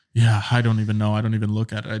thing. Yeah, I don't even know. I don't even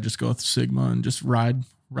look at it. I just go with Sigma and just ride.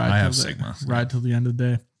 I have Sigma. Ride till the end of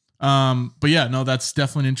the day. But yeah, no, that's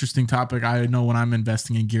definitely an interesting topic. I know when I'm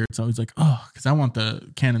investing in gear, it's always like, because I want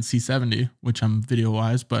the Canon C70, which I'm video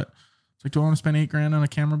wise, but it's like, do I want to spend $8,000 on a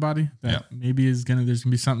camera body that maybe there's gonna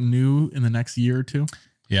be something new in the next year or two?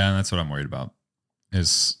 Yeah, and that's what I'm worried about.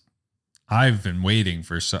 Is I've been waiting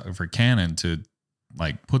for Canon to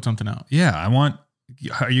like put something out. Yeah,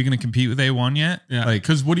 are you going to compete with A1 yet? Yeah, like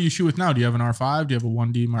because what do you shoot with now? Do you have an R5? Do you have a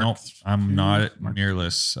 1D Mark? Nope, I'm not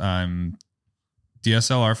mirrorless. I'm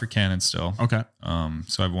DSLR for Canon still. Okay. So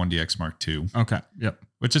I have 1DX Mark II. Okay. Yep.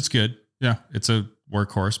 Which it's good. Yeah. It's a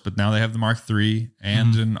workhorse, but now they have the Mark III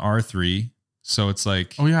and an R3. So it's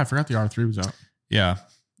like, oh yeah, I forgot the R3 was out. Yeah.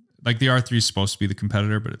 Like the R3 is supposed to be the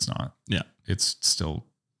competitor, but it's not. Yeah. It's still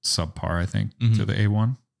subpar, I think, to the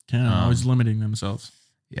A1. Canon always limiting themselves.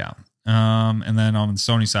 Yeah. And then on the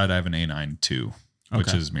Sony side, I have an A9 II,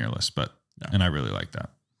 which is mirrorless, and I really like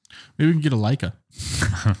that. Maybe we can get a Leica.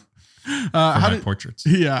 How did portraits?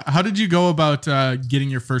 Yeah. How did you go about getting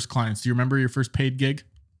your first clients? Do you remember your first paid gig?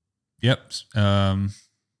 Yep.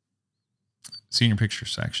 Senior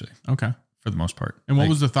pictures, actually. Okay. For the most part. And what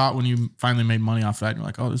was the thought when you finally made money off that? And you're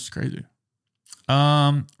like, oh, this is crazy.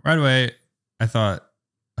 Right away, I thought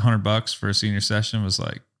 $100 for a senior session was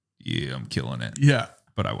like, yeah, I'm killing it. Yeah.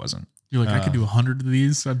 But I wasn't. You're like, I could do 100 of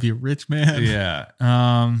these. I'd be a rich man. Yeah.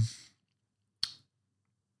 I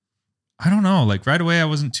don't know. Like right away, I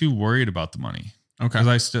wasn't too worried about the money. Okay.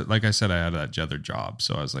 Because like I said, I had that other job.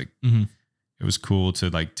 So I was like, it was cool to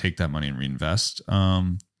like take that money and reinvest.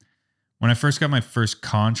 When I first got my first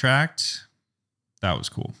contract, that was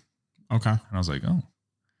cool. Okay. And I was like, oh.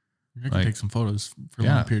 I can take some photos for a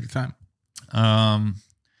long period of time.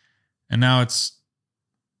 And now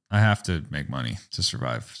I have to make money to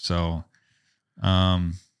survive. So,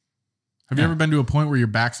 have you ever been to a point where your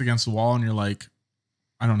back's against the wall and you're like,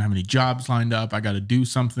 I don't have any jobs lined up, I got to do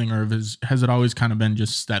something? Or has it always kind of been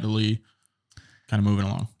just steadily kind of moving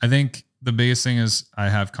along? I think the biggest thing is I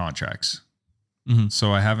have contracts.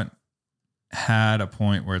 So I haven't had a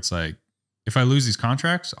point where it's like, if I lose these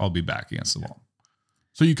contracts, I'll be back against the wall.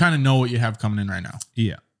 So you kind of know what you have coming in right now.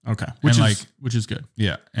 Yeah. Okay. Which is good.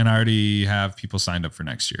 Yeah. And I already have people signed up for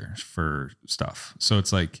next year for stuff. So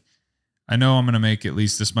it's like, I know I'm going to make at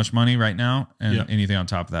least this much money right now. And anything on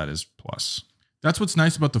top of that is plus. That's what's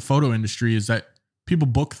nice about the photo industry is that people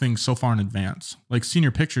book things so far in advance. Like senior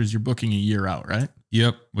pictures, you're booking a year out, right?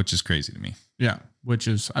 Yep. Which is crazy to me. Yeah. Which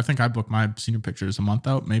is, I think I book my senior pictures a month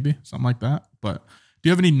out, maybe something like that. But do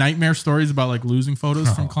you have any nightmare stories about like losing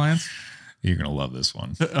photos from clients? You're going to love this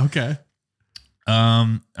one. Okay.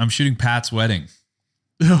 I'm shooting Pat's wedding.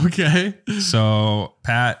 Okay. So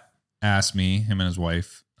Pat asked me, him and his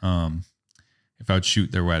wife, if I would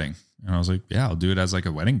shoot their wedding. And I was like, yeah, I'll do it as like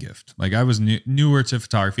a wedding gift. Like I was newer to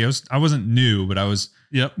photography. I wasn't new, but I was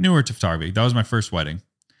newer to photography. That was my first wedding.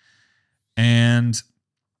 And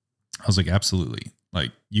I was like, absolutely.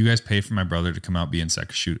 Like you guys paid for my brother to come out, be in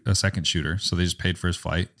a second shooter. So they just paid for his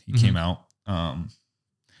flight. He came out,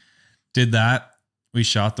 did that. We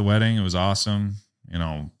shot the wedding. It was awesome. You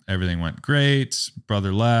know, everything went great.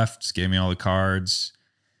 Brother left, just gave me all the cards.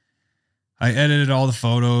 I edited all the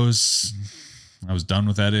photos. I was done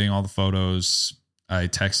with editing all the photos. I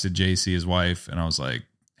texted JC, his wife, and I was like,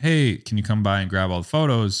 hey, can you come by and grab all the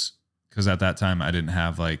photos? Because at that time, I didn't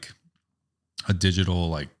have like a digital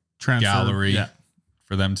like gallery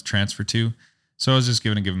for them to transfer to. So I was just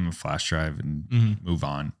going to give them a flash drive and move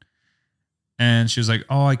on. And she was like,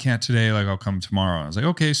 oh, I can't today. Like, I'll come tomorrow. I was like,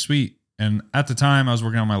 okay, sweet. And at the time I was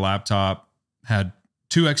working on my laptop, had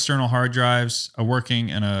 2 external hard drives, a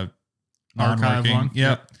working and a non-working one.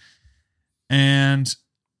 Yep. And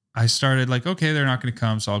I started like, okay, they're not going to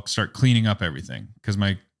come. So I'll start cleaning up everything because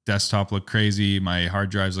my desktop looked crazy. My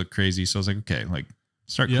hard drives looked crazy. So I was like, okay, like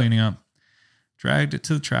start cleaning up, dragged it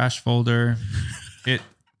to the trash folder, hit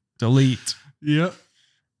delete. Yep.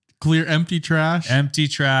 Clear empty trash.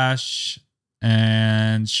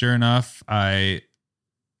 And sure enough,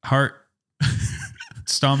 heart,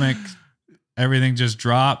 stomach, everything just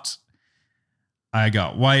dropped. I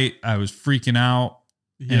got white. I was freaking out.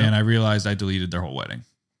 And I realized I deleted their whole wedding.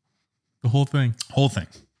 The whole thing.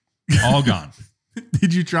 All gone.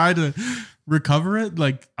 Did you try to recover it?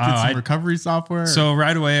 Like get some recovery software? So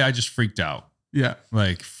right away, I just freaked out. Yeah.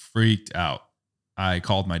 Like freaked out. I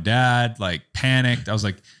called my dad, like panicked. I was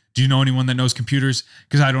like, do you know anyone that knows computers?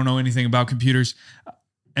 Because I don't know anything about computers.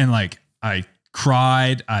 And like, I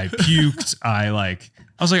cried, I puked. I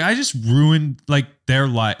was like, I just ruined like their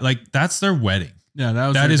life. Like that's their wedding.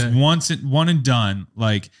 Yeah. That is one and done.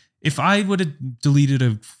 Like if I would have deleted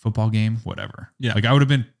a football game, whatever. Yeah. Like I would have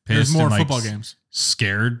been pissed. There's more and, like, football games.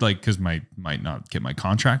 Scared, like, cause might not get my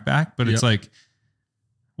contract back, but it's like,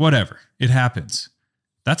 whatever. It happens.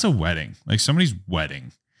 That's a wedding, like somebody's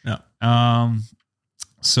wedding. Yeah.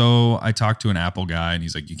 So I talked to an Apple guy and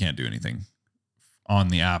he's like, you can't do anything on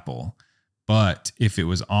the Apple, but if it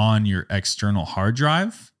was on your external hard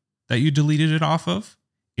drive that you deleted it off of,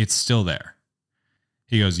 it's still there.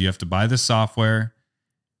 He goes, you have to buy this software.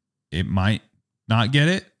 It might not get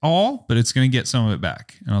it all, but it's going to get some of it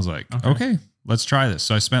back. And I was like, okay, let's try this.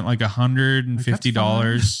 So I spent like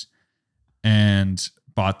 $150 and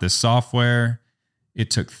bought this software. It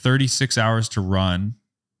took 36 hours to run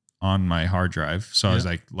on my hard drive. So I was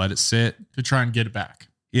like, let it sit. To try and get it back.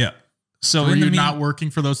 Yeah. So were you not working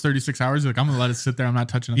for those 36 hours? You're like, I'm going to let it sit there. I'm not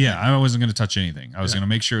touching it. Yeah, I wasn't going to touch anything. I was going to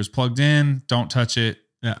make sure it was plugged in. Don't touch it.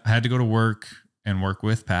 Yeah. I had to go to work and work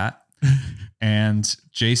with Pat. And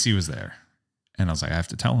JC was there. And I was like, I have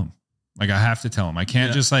to tell him. Like, I have to tell him. I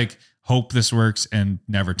can't just like hope this works and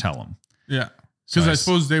never tell him. Yeah. Because I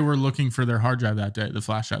suppose they were looking for their hard drive that day, the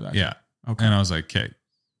flash drive that day. Yeah. Okay. And I was like, okay.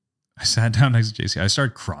 I sat down next to JC. I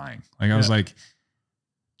started crying. Like, I was like,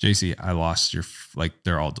 JC, I lost your, like,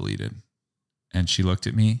 they're all deleted. And she looked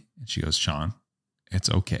at me and she goes, Sean, it's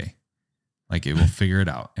okay. Like, it will figure it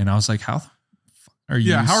out. And I was like, how are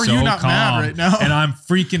you? Yeah, how are you not mad right now? And I'm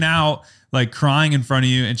freaking out, like crying in front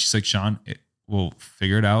of you. And she's like, Sean, we'll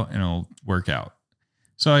figure it out and it'll work out.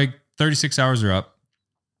 So like 36 hours are up.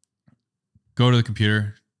 Go to the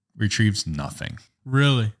computer, retrieves nothing.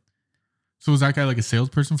 Really? So was that guy like a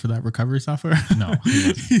salesperson for that recovery software? No.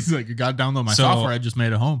 He's like, you got to download my software. I just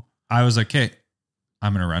made it home. I was like, hey,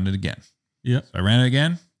 I'm going to run it again. Yeah. So I ran it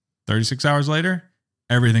again. 36 hours later,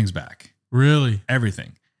 everything's back. Really?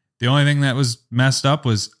 Everything. The only thing that was messed up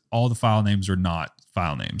was all the file names were not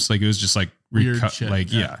file names. Like it was just like weird shit.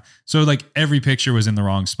 Like, yeah. So like every picture was in the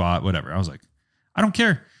wrong spot, whatever. I was like, I don't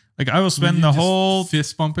care. Like I will spend the whole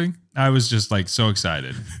fist bumping. I was just like so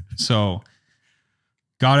excited. So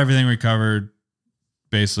got everything recovered,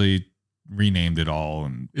 basically renamed it all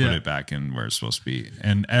and put it back in where it's supposed to be.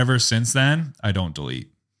 And ever since then, I don't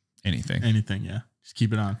delete anything. Yeah. Just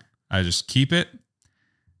keep it on. I just keep it.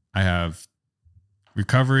 I have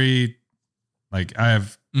recovery. Like I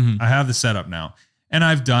have the setup now. And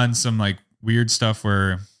I've done some like weird stuff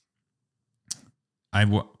where I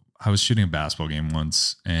was shooting a basketball game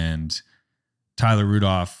once and Tyler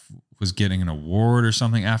Rudolph was getting an award or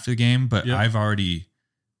something after the game, but I've already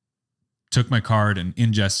took my card and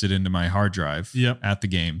ingested into my hard drive at the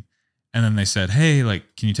game. And then they said, hey,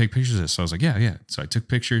 like, can you take pictures of this? So I was like, yeah. So I took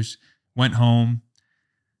pictures, went home.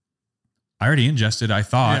 I already ingested, I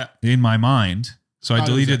thought, in my mind. So I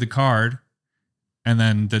deleted the card. And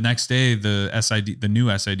then the next day, the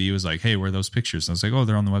new SID was like, hey, where are those pictures? And I was like, oh,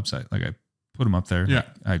 they're on the website. Like I put them up there. Yeah.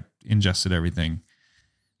 I ingested everything.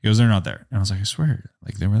 He goes, they're not there. And I was like, I swear,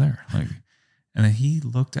 like they were there. Like, and then he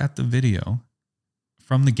looked at the video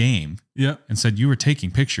from the game and said, you were taking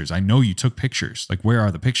pictures. I know you took pictures. Like, where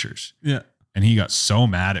are the pictures? Yeah. And he got so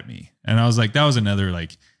mad at me. And I was like, that was another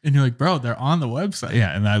like. And you're like, bro, they're on the website.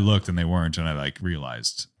 Yeah. And I looked and they weren't. And I like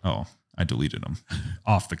realized, oh, I deleted them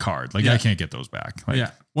off the card. Like I can't get those back.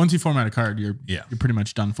 Like, once you format a card, you're pretty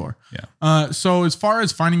much done for. Yeah. So as far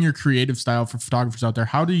as finding your creative style for photographers out there,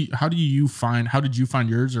 how did you find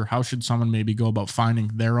yours, or how should someone maybe go about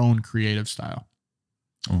finding their own creative style?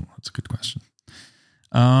 Oh, that's a good question.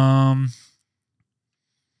 I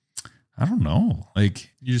don't know.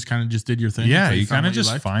 Like you just kind of just did your thing. Yeah. You kind of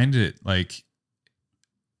just find it. Like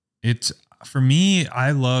it's, for me,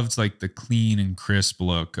 I loved like the clean and crisp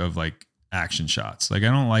look of like action shots. Like I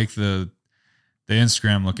don't like the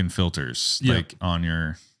Instagram looking filters like on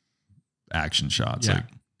your action shots. Like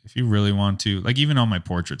if you really want to, like even on my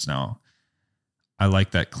portraits now, I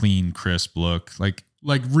like that clean, crisp look. Like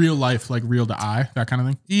real life, like real to eye, that kind of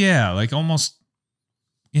thing. Yeah. Like almost.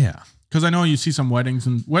 Yeah. Because I know you see some weddings,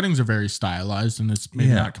 and weddings are very stylized, and it's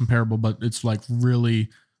maybe not comparable, but it's like really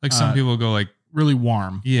like some people go like really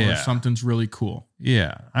warm. Yeah. Or something's really cool.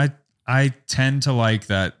 Yeah. I tend to like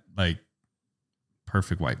that like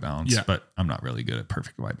perfect white balance, but I'm not really good at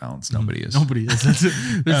perfect white balance. Nobody is. Nobody is.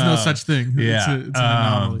 There's no such thing. Yeah. It's an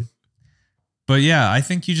anomaly. But yeah, I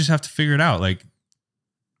think you just have to figure it out. Like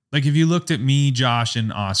if you looked at me, Josh,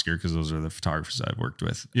 and Oscar, because those are the photographers I've worked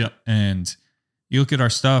with. Yep. And you look at our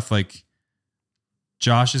stuff, like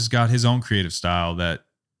Josh has got his own creative style that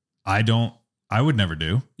I would never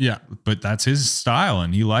do. Yeah. But that's his style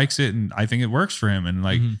and he likes it. And I think it works for him. And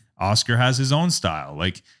like Oscar has his own style.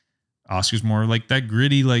 Like Oscar's more like that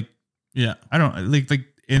gritty, like, yeah, I don't like,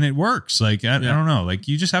 and it works. Like, I don't know. Like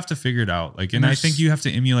you just have to figure it out. Like, and I think you have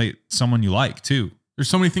to emulate someone you like too. There's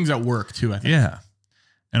so many things that work too, I think. Yeah.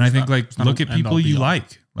 And I think look at people you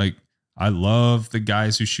like. Like I love the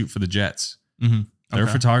guys who shoot for the Jets. Their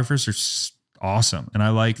photographers are awesome. And I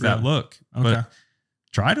like that look, but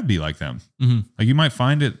try to be like them. Like you might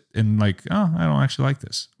find it in like, oh, I don't actually like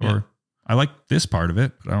this, or I like this part of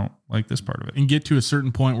it, but I don't like this part of it. And get to a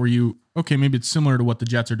certain point where maybe it's similar to what the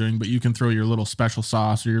Jets are doing, but you can throw your little special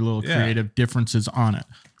sauce or your little creative differences on it.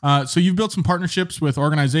 So you've built some partnerships with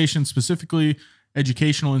organizations, specifically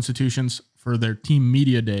educational institutions, for their team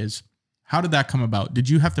media days. How did that come about? Did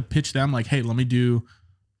you have to pitch them like, hey, let me do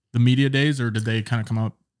the media days, or did they kind of come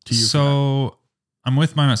up to you? So I'm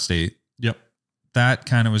with Minot State. Yep. That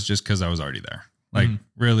kind of was just because I was already there. Like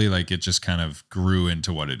really, like it just kind of grew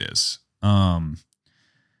into what it is. I've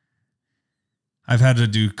had to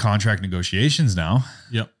do contract negotiations now.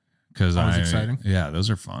 Yep. Because that was exciting. Yeah, those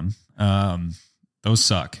are fun. Those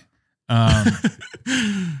suck.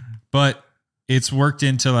 But it's worked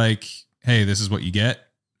into like, hey, this is what you get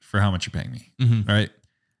for how much you're paying me. Right.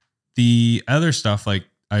 The other stuff, like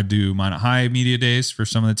I do Minot High media days for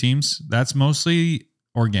some of the teams. That's mostly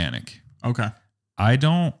organic. Okay. I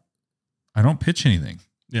don't pitch anything.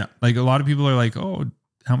 Yeah. Like a lot of people are like, oh,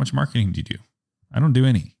 how much marketing do you do? I don't do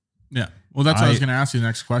any. Yeah. Well, that's what I was going to ask you the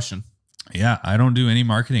next question. Yeah. I don't do any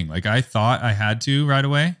marketing. Like I thought I had to right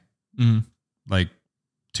away. Like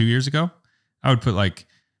 2 years ago, I would put like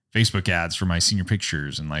Facebook ads for my senior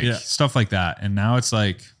pictures and like stuff like that. And now it's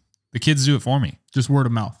like the kids do it for me. Just word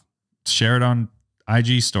of mouth. Share it on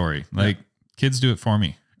IG story. Like kids do it for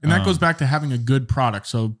me. And that goes back to having a good product.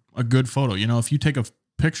 So a good photo, if you take a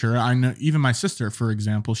picture, I know even my sister, for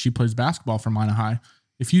example, she plays basketball for Minot High.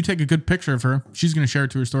 If you take a good picture of her, she's going to share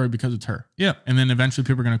it to her story because it's her. Yeah. And then eventually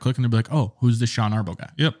people are going to click and they'll be like, oh, who's this Sean Arbaut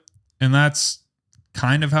guy? Yep. And that's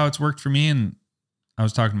kind of how it's worked for me. And I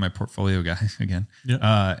was talking to my portfolio guy again.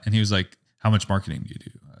 Yeah. And he was like, how much marketing do you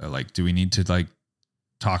do? Like, do we need to like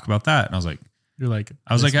talk about that? And I was like,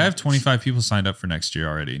 I have 25 people signed up for next year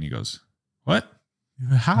already. And he goes, what?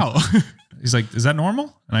 How? He's like, is that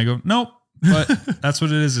normal? And I go, nope, but that's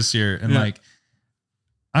what it is this year. And like,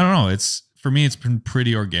 I don't know. For me, it's been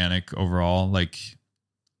pretty organic overall. Like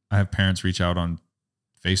I have parents reach out on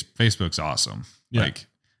Facebook's awesome. Yeah. Like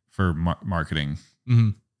for marketing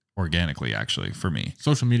organically, actually for me.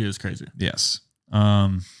 Social media is crazy. Yes.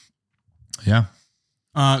 Yeah.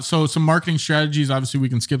 So some marketing strategies, obviously we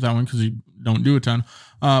can skip that one because you don't do a ton.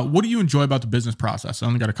 What do you enjoy about the business process? I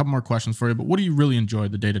only got a couple more questions for you, but what do you really enjoy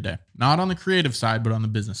the day-to-day? Not on the creative side, but on the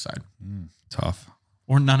business side. Tough.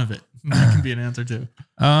 Or none of it. That can be an answer too.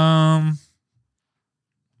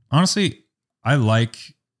 Honestly, I like,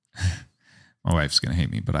 my wife's going to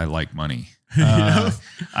hate me, but I like money.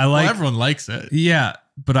 Everyone likes it. Yeah.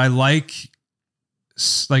 But I like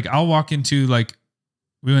I'll walk into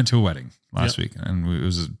we went to a wedding last week and it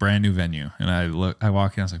was a brand new venue. And I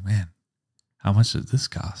walk in, I was like, man, how much does this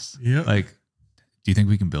cost? Yeah. Like, do you think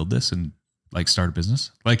we can build this and start a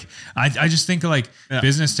business? Like, I just think of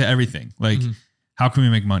business to everything. Like, how can we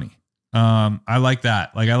make money? I like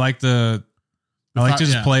that. Like, I like to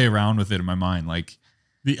just play around with it in my mind. Like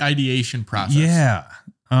the ideation process. Yeah.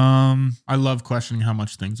 I love questioning how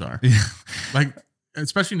much things are. Yeah. Like,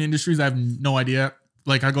 especially in industries I have no idea.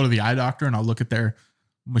 Like I go to the eye doctor and I'll look at their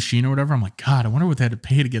machine or whatever. I'm like, God, I wonder what they had to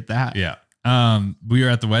pay to get that. Yeah. We were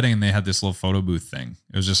at the wedding and they had this little photo booth thing.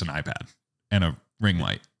 It was just an iPad and a ring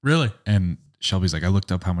light. Really? And Shelby's like, I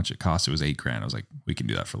looked up how much it cost. It was $8,000. I was like, we can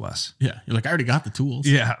do that for less. Yeah. You're like, I already got the tools.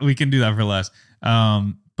 Yeah, we can do that for less.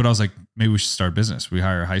 But I was like, maybe we should start a business. We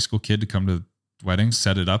hire a high school kid to come to weddings,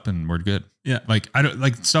 set it up, and we're good. Yeah. Like I don't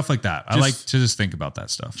like stuff like that. I like to just think about that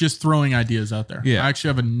stuff. Just throwing ideas out there. Yeah. I actually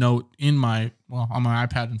have a note on my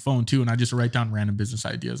iPad and phone too. And I just write down random business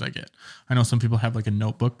ideas I get. I know some people have a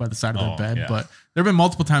notebook by the side of their bed, but there've been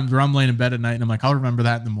multiple times where I'm laying in bed at night and I'm like, I'll remember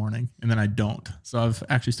that in the morning. And then I don't. So I've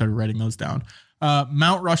actually started writing those down.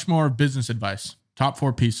 Mount Rushmore of business advice, top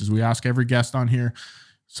 4 pieces. We ask every guest on here,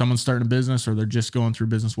 someone's starting a business or they're just going through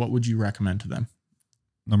business. What would you recommend to them?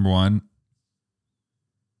 Number 1,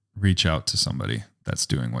 reach out to somebody that's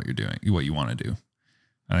doing what you're doing, what you want to do.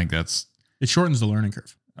 I think it shortens the learning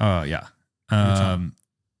curve. Oh yeah.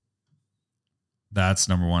 That's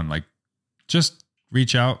number one. Like, just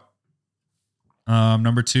reach out.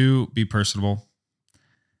 Number two, be personable.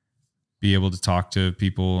 Be able to talk to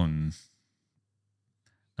people. And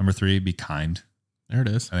number three, be kind. There it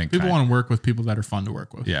is. I think people want to work with people that are fun to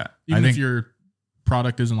work with. Yeah. Even if your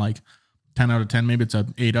product isn't like 10 out of 10, maybe it's a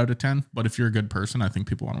 8 out of 10. But if you're a good person, I think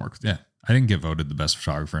people want to work with you. Yeah. I didn't get voted the best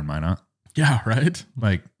photographer in Minot. Yeah, right.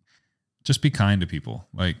 Like, just be kind to people.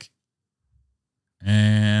 Like,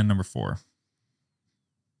 and number four,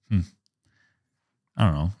 I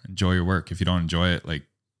don't know. Enjoy your work. If you don't enjoy it, like,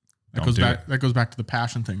 that goes back to the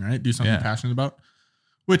passion thing, right? Do something passionate about,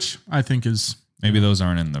 which I think is maybe those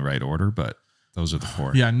aren't in the right order, but those are the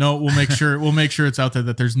four. Yeah, no, we'll make sure it's out there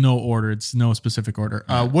that there's no order. It's no specific order.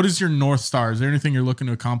 What is your North Star? Is there anything you're looking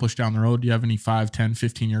to accomplish down the road? Do you have any 5, 10,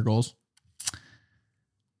 15-year goals?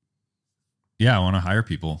 Yeah, I want to hire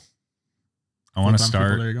people. I want to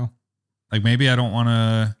start. There you go. Like, maybe I don't want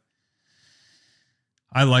to.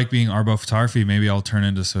 I like being Arbaut photography. Maybe I'll turn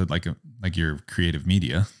into like your creative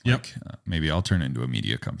media. Yep. Like, maybe I'll turn into a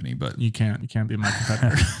media company, but you can't be my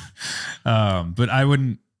competitor. But I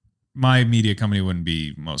wouldn't. My media company wouldn't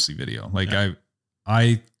be mostly video. Like,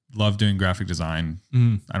 I love doing graphic design.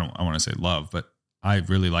 I want to say love, but I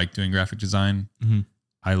really like doing graphic design.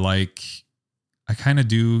 I kind of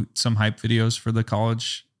do some hype videos for the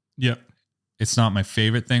college. Yep. It's not my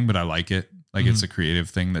favorite thing, but I like it. Like, it's a creative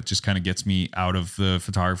thing that just kind of gets me out of the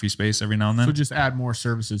photography space every now and then. So just add more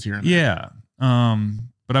services here and there. Yeah.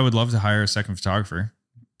 But I would love to hire a second photographer.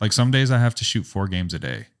 Like, some days I have to shoot 4 games a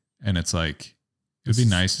day, and it's like, it'd be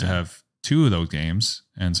nice to have 2 of those games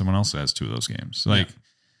and someone else has 2 of those games. Like,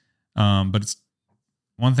 but it's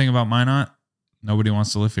one thing about Minot, nobody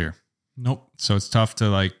wants to live here. Nope. So it's tough to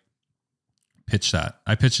like pitch that.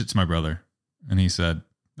 I pitched it to my brother and he said,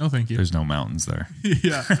 no, thank you. There's no mountains there.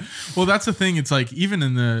 Yeah. Well, that's the thing. It's like, even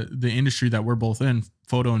in the industry that we're both in,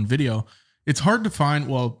 photo and video, it's hard to find,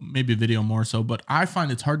 well, maybe video more so, but I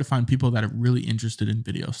find it's hard to find people that are really interested in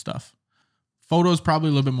video stuff. Photos probably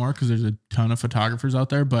a little bit more because there's a ton of photographers out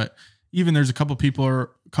there, but even there's a couple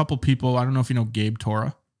people, I don't know if you know Gabe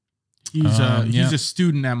Tora. He's a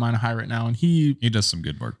student at Minot High right now, and he does some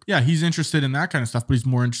good work. Yeah, he's interested in that kind of stuff, but he's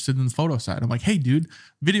more interested in the photo side. I'm like, hey, dude,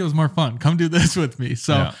 video is more fun. Come do this with me.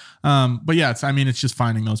 So, but yeah, it's just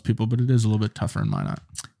finding those people, but it is a little bit tougher in Minot.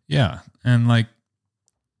 Yeah, and like,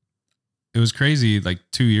 it was crazy. Like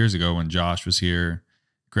 2 years ago when Josh was here,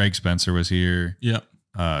 Greg Spencer was here. Yep.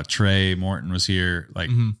 Trey Morton was here. Like,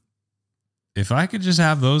 if I could just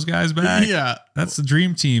have those guys back, that's the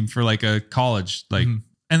dream team for like a college. Like,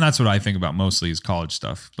 and that's what I think about mostly is college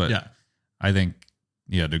stuff. But I think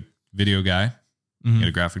you had a video guy, you had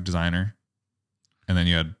a graphic designer, and then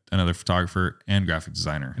you had another photographer and graphic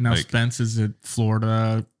designer. And now Spence is at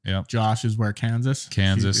Florida. Yep. Josh is where Kansas,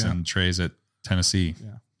 and Trey's at Tennessee.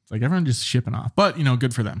 Yeah. It's like everyone just shipping off, but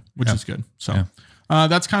good for them, which is good. So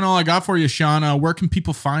that's kind of all I got for you, Sean. Where can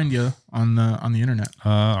people find you on the internet?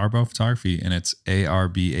 Arbaut Photography, and it's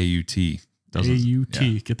ARBAUT.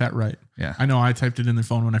 AUT. Get that right. Yeah. I know I typed it in the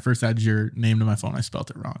phone when I first added your name to my phone. I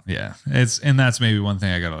spelled it wrong. Yeah. And that's maybe one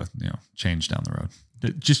thing I got to, change down the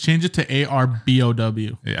road. Just change it to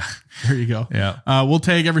ARBOW. Yeah. There you go. Yeah. We'll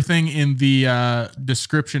tag everything in the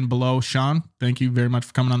description below. Sean, thank you very much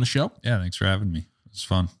for coming on the show. Yeah. Thanks for having me. It's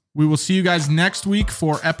fun. We will see you guys next week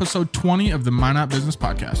for episode 20 of the Minot Business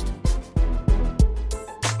Podcast.